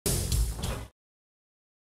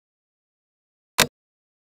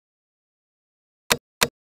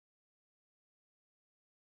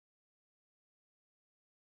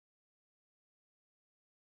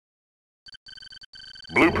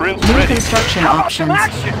Blueprints New ready. construction How about some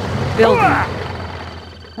options. action? Building.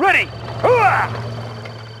 Ready.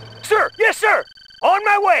 Sir, yes, sir. On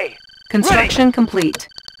my way. Construction complete.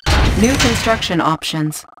 New construction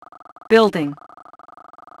options. Building.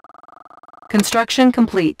 Construction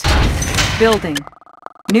complete. Building.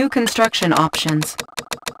 New construction options.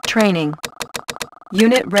 Training.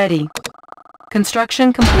 Unit ready.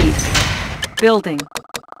 Construction complete. Building.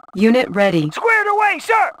 Unit ready. Squared away,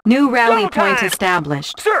 sir. New rally Go point time.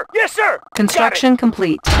 established. Sir, yes, sir. Construction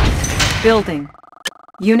complete. Building.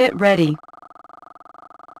 Unit ready.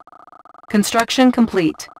 Construction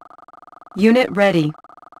complete. Unit ready.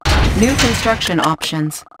 New construction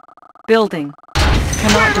options. Building.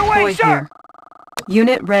 Cannot Squared away, deploy sir. here.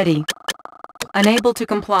 Unit ready. Unable to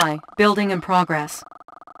comply. Building in progress.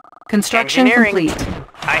 Construction Engineering. complete.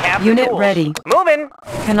 I have Unit the tools. ready. Moving.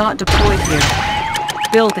 Cannot deploy here.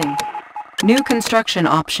 Building. New construction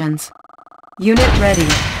options. Unit ready.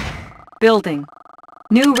 Building.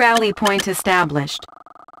 New rally point established.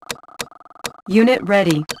 Unit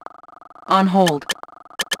ready. On hold.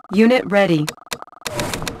 Unit ready.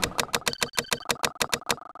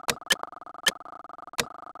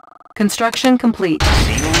 Construction complete.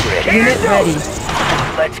 Seal ready. Unit ready.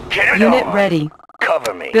 Let's get it Unit on. ready.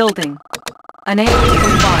 Cover me. Building. Unable to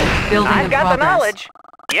comply. Building I've in got the progress. knowledge.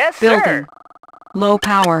 Yes, Building. sir. Low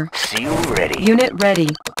power. Seal ready. Unit ready.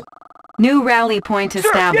 New rally point Sir,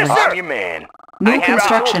 established. yes, sir. I'm your man. I New have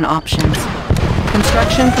construction options.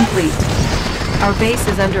 Construction complete. Our base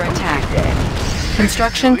is under attack.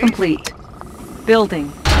 Construction complete.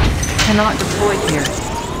 Building. Cannot deploy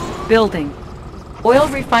here. Building. Oil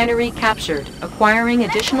refinery captured. Acquiring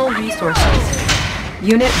additional resources.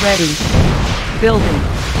 Unit ready. Building.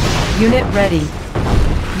 Unit ready.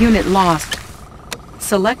 Unit lost.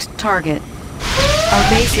 Select target. Our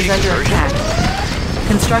base is under attack.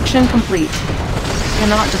 Construction complete.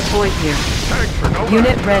 Cannot deploy here.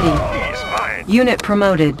 Unit ready. He's mine. Unit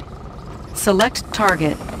promoted. Select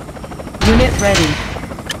target. Unit ready.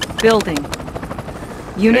 Building.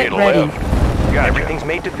 Unit Need a ready. lift. Gotcha. Everything's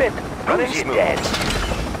made to fit. Running Who's smooth.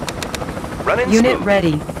 dead? Running Unit smooth.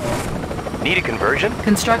 ready. Need a conversion?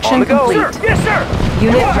 Construction On the go. complete. Sir, yes, sir.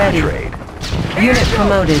 Unit Go on. ready. Trade. Unit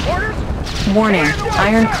promoted. Orders? Warning.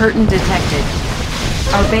 Iron curtain detected.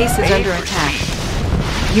 Our base is Made under for attack.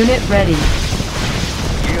 speed. Unit ready.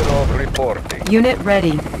 Gear of reporting. Unit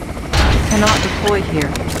ready. Cannot deploy here.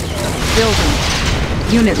 Building.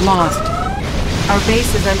 Unit lost. Our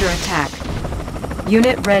base is under attack.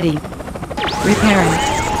 Unit ready. Repairing.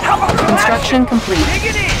 How about some Construction action? complete.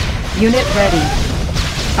 Dig it in. Unit ready.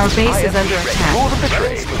 Our base is under Rule attack. of the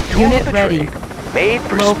trade. Unit ready. Made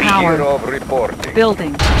for Low speed. power. Gear of reporting.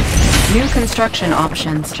 Building. New construction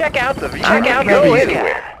options. Check out the view. Unit Check out ready. go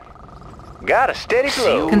anywhere. Got a steady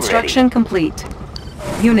flow. Construction complete.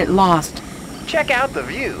 Unit lost. Check out the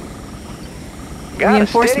view. Got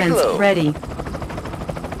Reinforcements a steady flow. ready.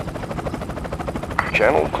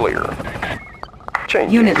 Channel clear.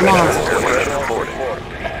 Change. Unit lost.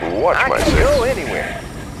 Watch I my can six. go anywhere.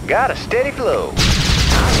 Got a steady flow.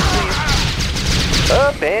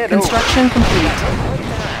 Up and Construction complete.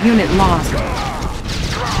 Unit lost.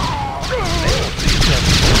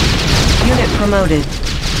 Unit promoted.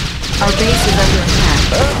 Our base is under attack.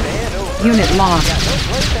 over. Up and over. Unit lost. No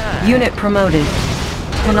playtime. Unit promoted.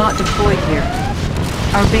 Cannot deploy here.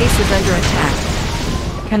 Our base is under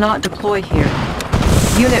attack. Cannot deploy here.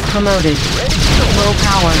 Unit promoted. Low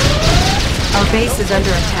power. Our base is under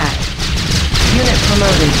attack. Unit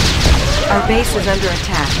promoted. Our base is under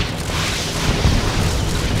attack.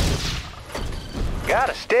 Got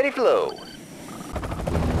a steady flow.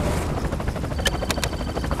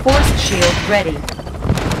 Force shield ready.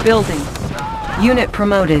 Building. Unit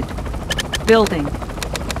promoted. Building.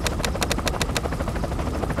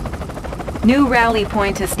 New rally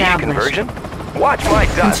point Need a established. conversion? Watch my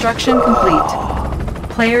dust. Construction complete.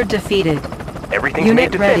 Player defeated. Everything's Unit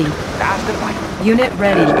made to ready. fit. Fast and light. Unit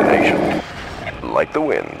ready. Destination. Like the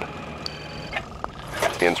wind.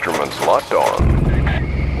 Instruments locked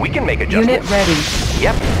on. We can make adjustments. Unit ready.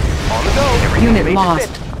 Yep. On the go. Everything's Unit made to lost.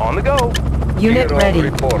 fit. On the go. Unit Gear of ready.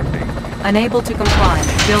 reporting. Unable to comply.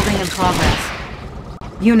 Building in progress.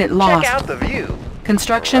 Unit lost. Check out the view.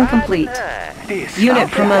 Construction complete. This Unit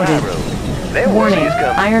South promoted. Road. There Warning. is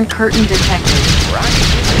coming. Iron curtain detected. Rocket.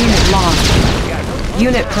 Unit lost.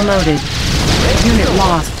 Unit promoted. Unit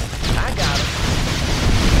lost. I got it.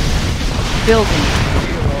 Building.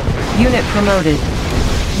 Unit promoted.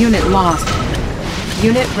 Unit lost.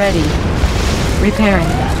 Unit ready. Repairing.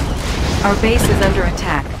 Our base is under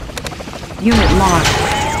attack. Unit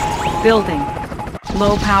lost. Building.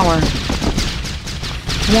 Low power.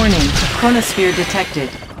 Warning, chronosphere detected.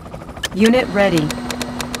 Unit ready.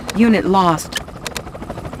 Unit lost.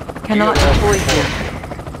 Cannot deploy here.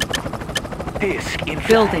 Disk in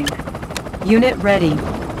Building. Unit ready.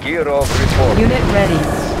 Gear of report. Unit ready.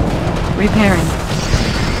 Repairing.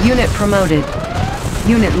 Unit promoted.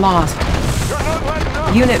 Unit lost.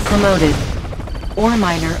 Unit promoted. Ore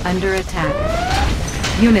miner under attack.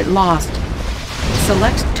 Unit lost.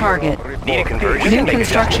 Select target. Need a conversion? New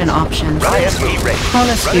construction options. ISP ready.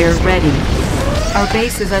 Chronosphere ready. Our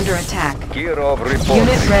base is under attack. Gear of report.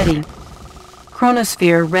 Unit ready.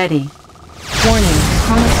 Chronosphere ready. Warning,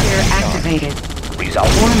 chronosphere activated.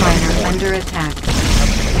 Ore miner under attack.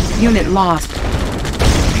 Unit lost.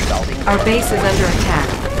 Our base is under attack.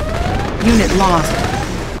 Unit lost.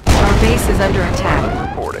 Our base is under attack.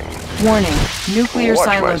 Reporting. Warning, nuclear Watch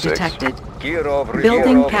silo my six. detected. Gear of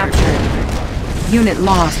Building captured. Unit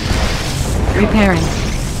lost. Repairing.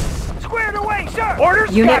 Squared away, sir.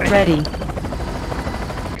 Orders. Unit ready.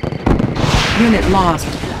 Unit lost.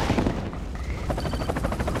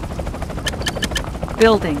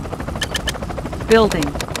 Building. Building.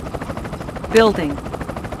 Building.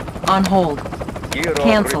 On hold. Gear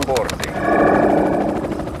Cancelled. of reporting.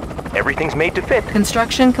 Everything's made to fit.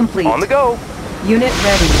 Construction complete. On the go. Unit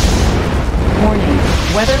ready. Warning.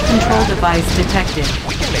 Weather control device detected.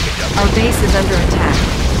 We can make adjustments. Our base is under attack.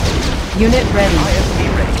 Unit ready.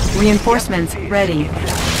 ISP ready. Reinforcements ready.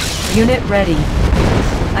 Unit ready.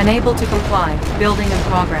 Unable to comply. Building in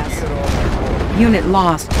progress. Unit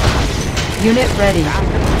lost. Unit ready.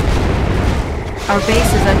 Our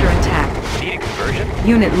base is under attack. Need a conversion?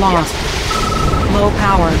 Unit lost. Low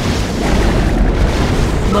power.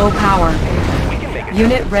 Low power. We can make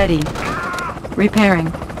Unit ready. Repairing.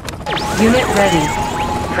 Unit ready.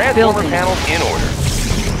 Transformer Building. panels in order.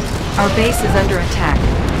 Our base is under attack.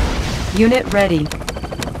 Unit ready.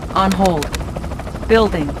 On hold.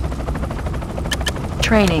 Building.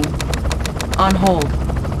 Training. On hold.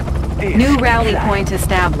 New rally point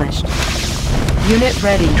established. Unit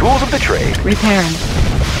ready. Tools of the trade. Repairing.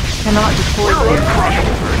 Cannot deploy We're here.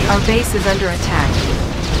 uncrushable. Our base is under attack.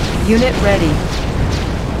 Unit ready.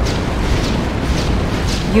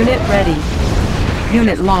 Unit ready.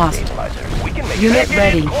 Unit lost. Stabilizer. We can make Unit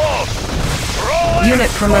ready. Unit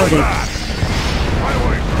promoted.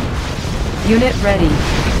 Unit ready.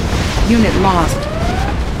 Unit lost.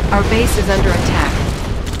 Our base is under attack.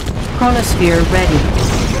 Chronosphere ready.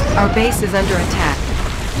 Our base is under attack.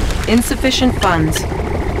 Insufficient funds.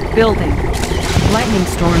 Building. Lightning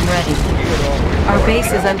storm ready. Our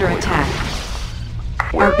base is under attack.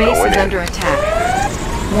 Our We're base going is in. under attack.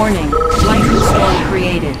 Warning. Lightning storm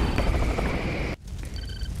created.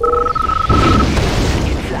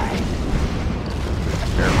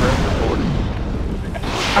 Aircraft reported.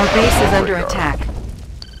 Our base is under attack.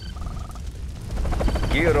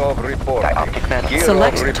 Gear of report. Dioptic mantle. Gear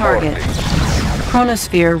Select of target. reporting.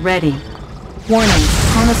 Chronosphere ready. Warning.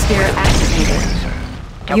 Chronosphere activated.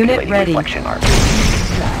 Unit Calculating ready. reflection arc.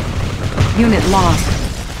 Unit lost.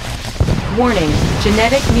 Warning.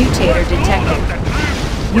 Genetic mutator detected.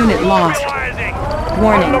 Unit lost.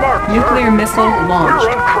 Warning. Nuclear missile launched.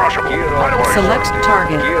 uncrushable. Gear of Select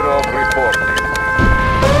target. Gear of reporting.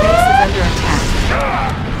 Base is under attack.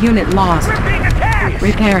 Unit lost.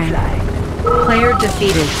 Repairing. Player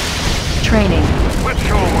defeated. Training.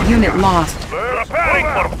 Unit lost. Preparing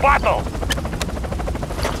for battle.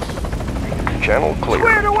 Channel clear.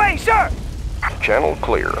 Squared away, sir. Channel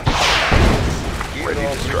clear. Gear Ready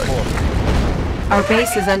to of strike. reporting. Our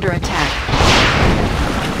base is under attack.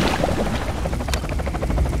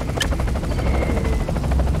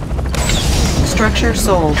 Structure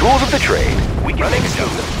sold. Tools of the trade. We can make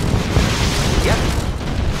adjustments.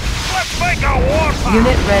 Let's make a war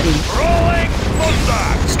Unit ready. Rolling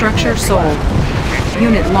bullseye. Structure sold.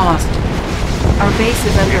 Unit lost. Our base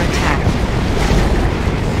is under attack.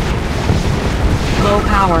 Low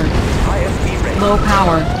power. ISP ready. Low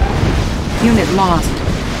power. Unit lost.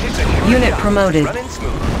 Unit promoted. Running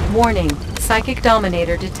smooth. Warning. Psychic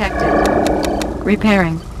dominator detected.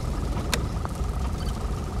 Repairing.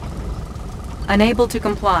 Unable to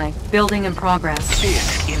comply. Building in progress.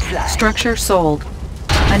 Disk in flight. Structure sold.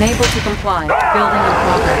 Unable to comply. Building in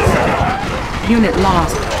progress. Unit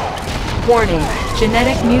lost. Warning.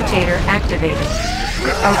 Genetic mutator activated.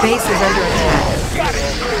 Our base is under attack.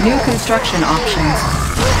 New construction options.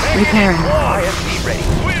 Repairing. ISP ready.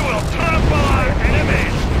 We will trample our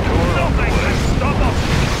enemies. Nothing can stop us.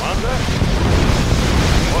 Under?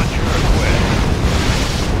 What's your request?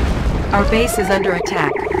 Our base is under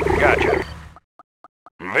attack. Gotcha.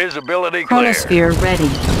 Visibility clear. Chronosphere ready.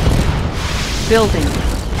 Building.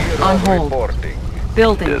 Gear On of hold. reporting.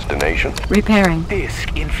 Building. Destination? Repairing.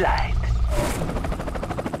 Disk in flight.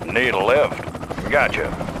 Need a lift. Gotcha.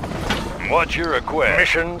 What's your request?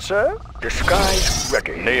 Mission, sir. Disguise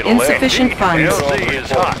ready. Need a Insufficient lift. funds. LZ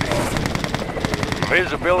is hot.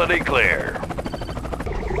 Visibility clear.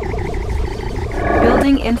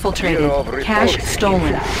 Building infiltrated. Cash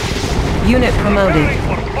stolen. Unit promoted.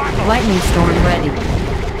 Lightning storm ready.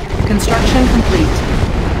 Construction complete.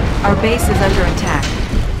 Our base is under attack.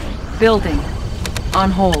 Building. On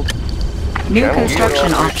hold. New Channel construction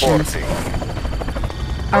gear options.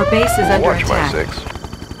 reporting. Our base is under Watch my attack.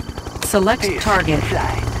 6. Select Disk target. in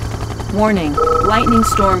flight. Warning. Lightning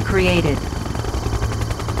storm created.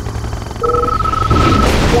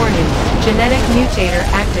 Warning. Genetic mutator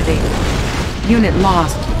activated. Unit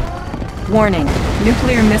lost. Warning.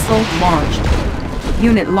 Nuclear missile launched.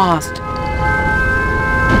 Unit lost.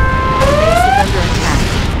 Base is under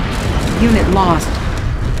attack. Unit lost.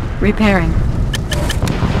 Repairing.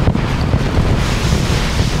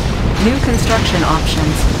 New construction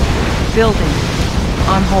options. Building.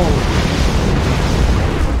 On hold.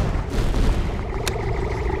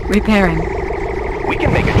 Repairing. We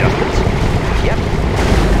can make adjustments. Yep.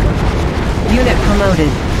 Unit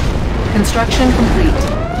promoted. Construction complete.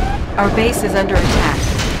 Our base is under attack.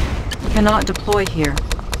 Cannot deploy here.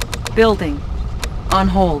 Building. On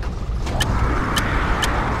hold.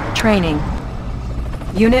 Training.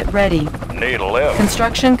 Unit ready. Need a lift.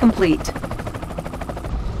 Construction complete.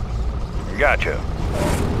 Gotcha.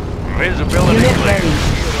 Visibility Unit clear.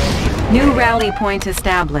 ready. New rally point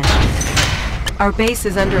established. Our base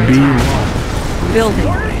is under attack. Building.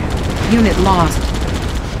 Unit lost.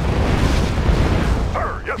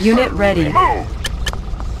 Unit ready. Move.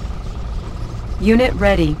 Unit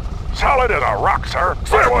ready. Solid as a rock, sir.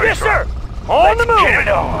 Sir, yes, sir. On the move. Get it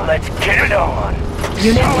on. Let's get it on.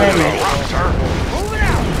 Unit ready. Rock, sir. Moving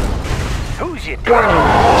out. Who's your Warning.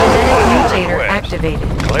 Genetic mutator activated.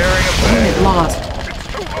 Clearing a Unit path.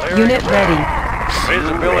 lost. Unit ready.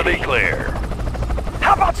 Visibility clear.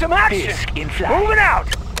 How about some action? Disk in flight. Moving out.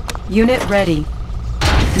 Unit ready.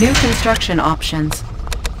 New construction options.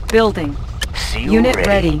 Building. Seal Unit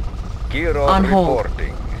ready. Gear On hold.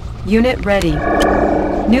 reporting. Unit ready.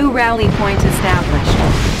 New rally point established.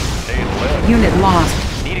 Need a lift. Unit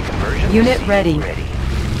lost. Need a conversion? Unit Seal ready.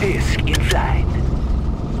 Disk in flight.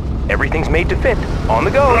 Everything's made to fit. On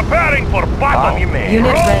the go. Preparing for battle. You man.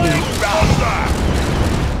 Unit ready.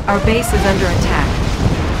 Round. Our base is under attack.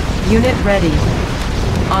 Unit ready.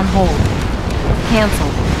 On hold.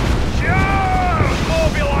 Cancel.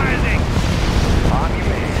 Mobilizing. On you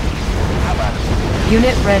man. How about it?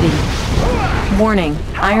 Unit ready. Warning.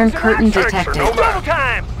 Iron curtain detected. no Double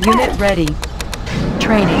time. Unit ready.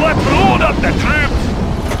 Training. Let's load up the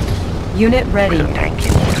troops. Unit ready. Thank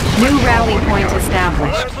you. New rally point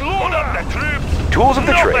established. Let's load up the troops. Tools of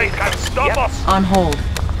the Nothing trade. can stop us. On hold.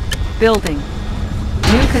 Building.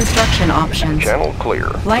 New construction options. Channel clear.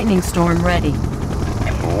 Lightning storm ready.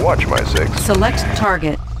 Watch my 6. Select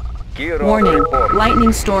target. Gear Warning. reporting.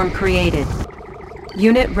 Lightning storm created.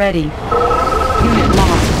 Unit ready. Unit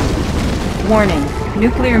lost. Warning.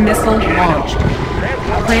 Nuclear missile launched.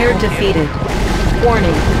 Player defeated.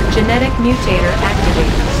 Warning. Genetic mutator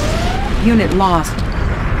activated. Unit lost.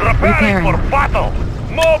 Preparing Repairing. for battle.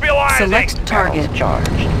 Mobilizing. Select target. Charged.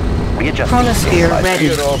 Readjust. Chronosphere ready.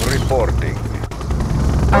 Gear reporting.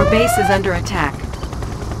 Our base is under attack.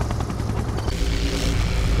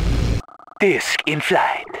 Disk in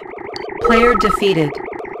flight. Player defeated.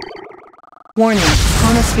 Warning.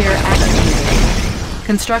 Chronosphere activated.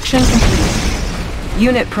 Construction complete.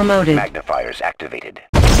 Unit promoted. Magnifiers activated.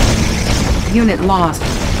 Unit lost.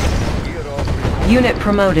 Unit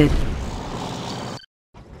promoted.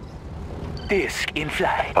 Disk in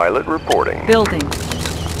flight. Pilot reporting. Building.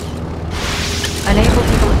 Unable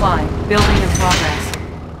to comply. Building in progress.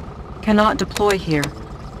 Cannot deploy here.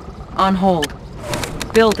 On hold.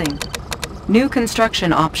 Building. New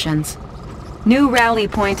construction options. New rally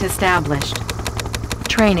point established.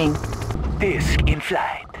 Training. Disk in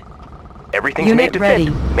flight. Everything's Unit made to ready.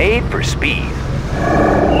 fit. Made for speed.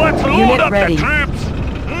 Let's load Unit up ready. the troops.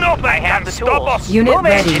 Nothing can stop us. Unit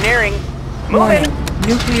Moving. ready. Engineering. Warning. Moving.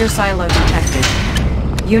 Nuclear silo detected.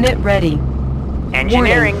 Unit ready.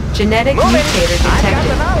 Engineering. Warning. Genetic Moving. mutator I got the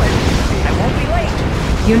detected. knowledge. I won't be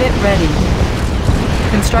late. Unit ready.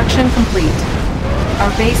 Construction complete. Our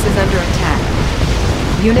base is under attack.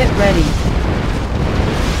 Unit ready.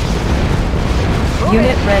 Moving.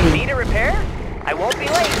 Unit ready. Need a repair? I won't be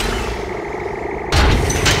late.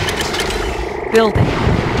 Building.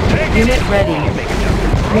 Unit ready.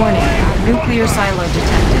 Warning. Nuclear silo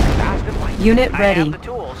detected. Unit I ready. have the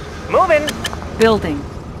tools. Moving. Building.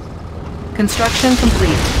 Construction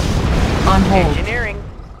complete. On hold. Engineering.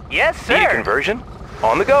 Yes, Need a sir. conversion?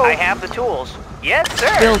 On the go. I have the tools. Yes,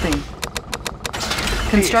 sir. Building.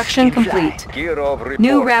 Construction complete. Gear of reporting.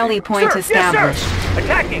 New rally point Sir, established. Yes, sir.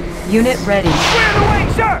 Attacking. Unit ready. Clear the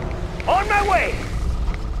way, sir. On my way.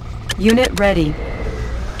 Unit ready.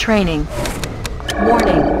 Training.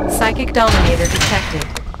 Warning. Psychic dominator detected.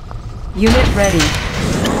 Unit ready.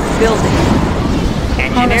 Building.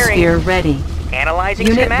 Engineering. Chronosphere ready. Analyzing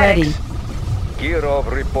Unit schematics. ready. Gear of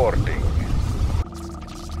reporting.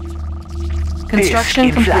 Construction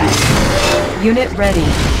Disk complete. inside. Unit ready.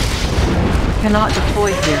 Cannot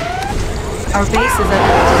deploy here. Our base is under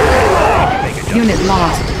attack. Unit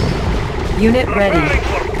lost. Unit ready.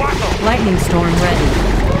 Preparing for battle. Lightning storm ready.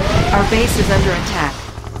 Our base is under attack.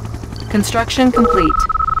 Construction complete.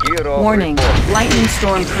 Gear of Warning. reporting. Lightning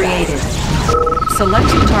storm created. Select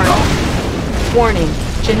target. Warning.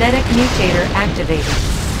 Genetic mutator activated.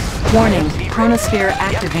 Warning. Chronosphere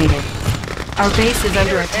activated. Our base is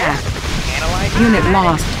under attack. Analyzing Unit schematics.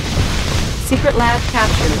 lost. Secret lab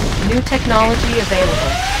captured. New technology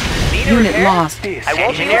available. Meter Unit repair. lost. I won't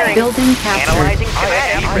be Engineering. late. Building captured. Analyzing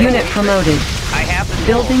schematics. Unit promoted. I have the tools.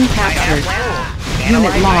 Building I have captured. plans.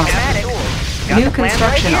 Unit Analyzing lost. schematics. Got New the plans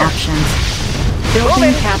construction right here. options.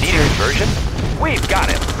 Building Need a captured. conversion? We've got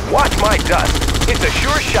it. Watch my dust. It's a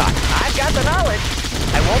sure shot. I've got the knowledge.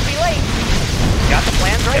 I won't be late. Got the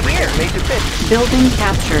plans right here. Everything's made to fit. Building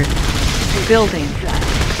captured. Building.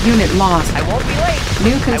 Unit lost. I won't be late.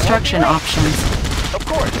 New construction options. Of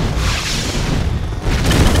course.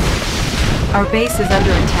 Our base is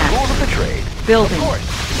under attack. Rules of the trade. Building. Of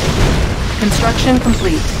course. Construction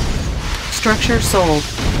complete. Structure sold.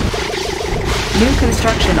 New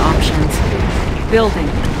construction options. Building.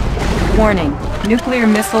 Warning. Nuclear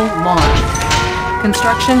missile launched.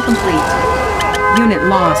 Construction complete. Unit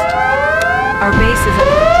lost. Our base is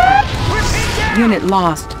under attack. Unit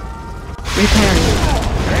lost.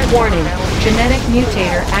 Repairing. Warning. Genetic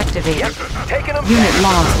mutator activated. Taking them Unit down.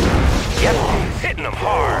 lost. Yep. Hitting them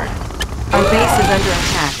hard. Our base is under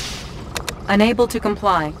attack. Unable to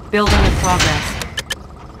comply. Building in progress.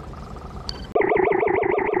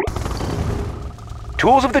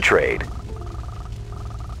 Tools of the trade.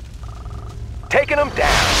 Taking them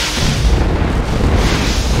down.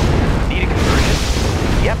 Need a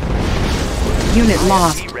conversion? Yep. Unit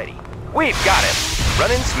lost. Be ready. We've got him.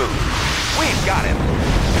 Running smooth. We've got him.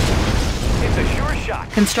 It's a sure shot.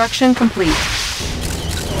 Construction complete.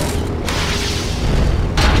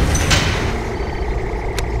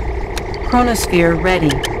 Chronosphere ready.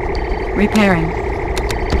 Repairing.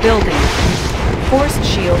 Building. Force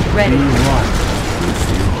shield ready.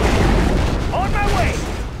 On my way.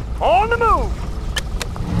 On the move.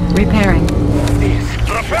 Repairing.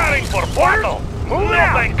 Preparing for battle. Move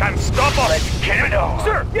out. Nothing can stop us. Let's get it on.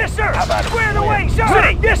 Sir, yes, sir. How about a Square the plan? way, sir.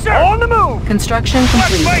 Ready, yes, sir. On the move. Construction Let's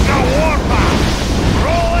complete. make a warpath.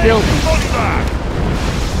 Rolling Building. thunder.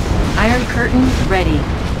 Iron curtain ready.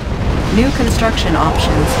 New construction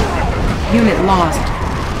options. Unit lost.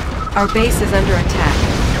 Our base is under attack.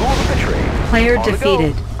 Tools of the trade. Player On the go.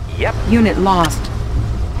 defeated. Yep. Unit lost.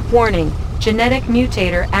 Warning. Genetic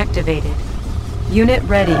mutator activated. Unit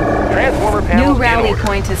ready. Transformer panels New in rally order.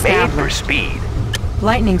 point Made for established. speed.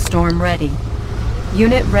 Lightning storm ready.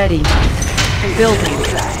 Unit ready. Building.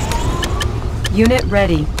 Unit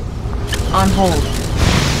ready. On hold.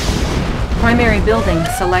 Primary building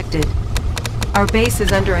selected. Our base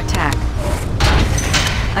is under attack.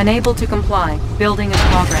 Unable to comply. Building in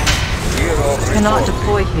progress. Gear of Cannot reporting.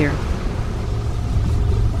 deploy here.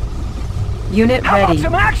 Unit How about ready.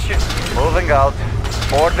 some action? Moving out.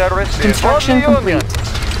 Order received. Construction On the Union.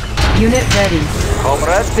 complete. Unit ready.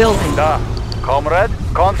 Comrade. Building. Da. Comrade.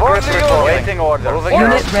 Conscript On the report. Union. Waiting order. Moving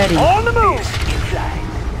Unit out. ready. On the move.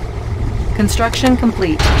 Construction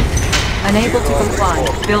complete. Unable to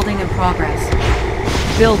comply. Building in progress.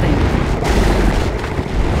 Building.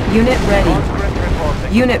 Unit ready. Conscript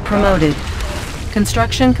reporting. Unit promoted.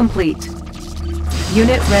 Construction complete.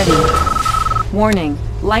 Unit ready. Warning.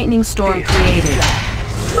 Lightning storm created.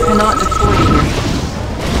 Cannot deploy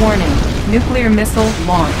here. Warning. Nuclear missile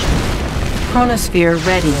launched. Chronosphere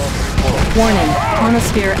ready. Warning.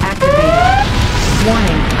 Chronosphere activated.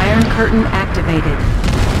 Warning. Iron curtain activated.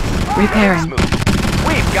 Repairing.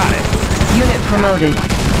 We've got it. Unit promoted.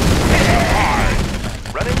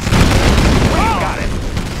 Running smooth. We've got it.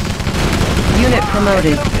 Unit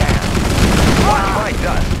promoted. Watch my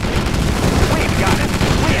dust. We've got it.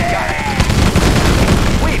 We've got it.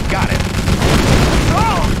 We've got it.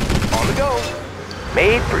 Oh! On the go.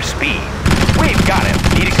 Made for speed. We've got it.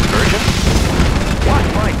 Need a conversion? Watch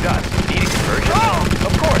my dust. Need a conversion? Oh!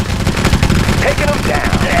 Of course. Taking them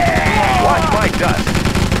down. dust.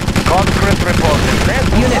 Conscript reporting.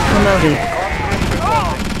 Unit promoted.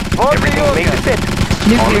 For the Everything made to Union. fit. On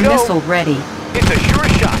Nuclear the go. missile ready. It's a sure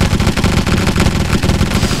shot.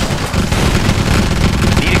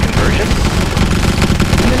 Need a conversion?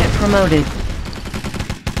 Unit promoted.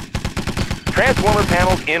 Transformer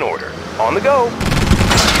panels in order. On the go. On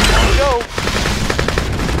the go.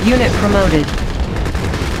 Unit promoted.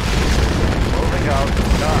 Moving out.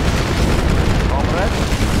 Done. Comrade.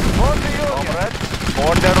 For the Union. Comrade.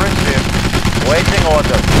 Order received. Waiting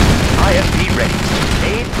order. IFV ready.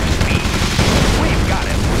 Made for speed. We've got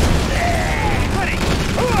it. Ready.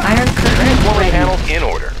 Iron curtain Transformer ready. panels in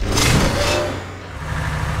order.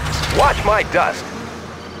 Watch my dust.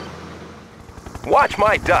 Watch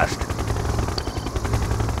my dust.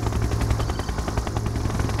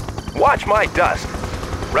 Watch my dust.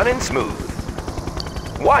 Running smooth.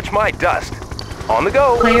 Watch my dust. On the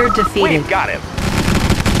go. Player defeated. We've got him.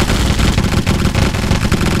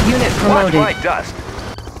 Unit Watch my promoted. dust.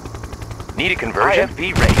 Need a conversion?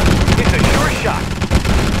 IFV ready. It's a sure shot.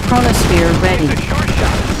 Chronosphere ready. It's a sure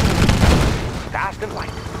shot. Fast and light.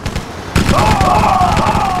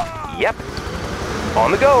 Yep.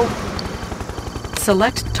 On the go.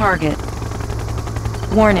 Select target.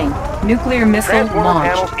 Warning. Nuclear missile Transformer launched.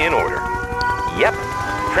 panels in order. Yep.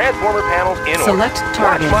 Transformer panels in Select order.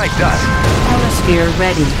 target. Watch my dust. Chronosphere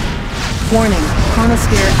ready. Warning.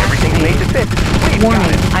 Chronosphere Everything made to activated. fit. We've Warning.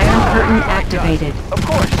 got it. Iron curtain Watch my activated. dust. Of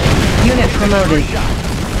course. Unit promoted. Sure shot.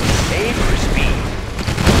 Made for speed.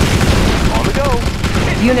 On the go.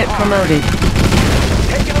 Unit promoted.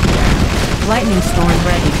 Taking them down. Lightning storm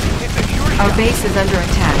ready. It's a sure Our shot. base is under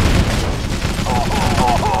attack.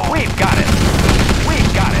 We've got it.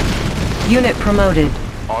 We've got it. Unit promoted.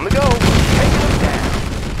 On the go. Taking them down.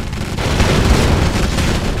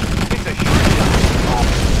 It's a sure shot.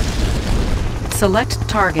 Select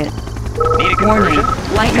target. Need a Warning.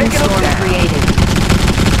 conversion? Lightning Taking them storm down. created.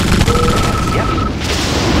 Yep.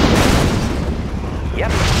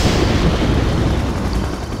 Yep.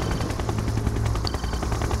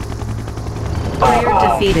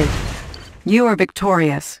 Player defeated. You are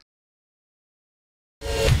victorious.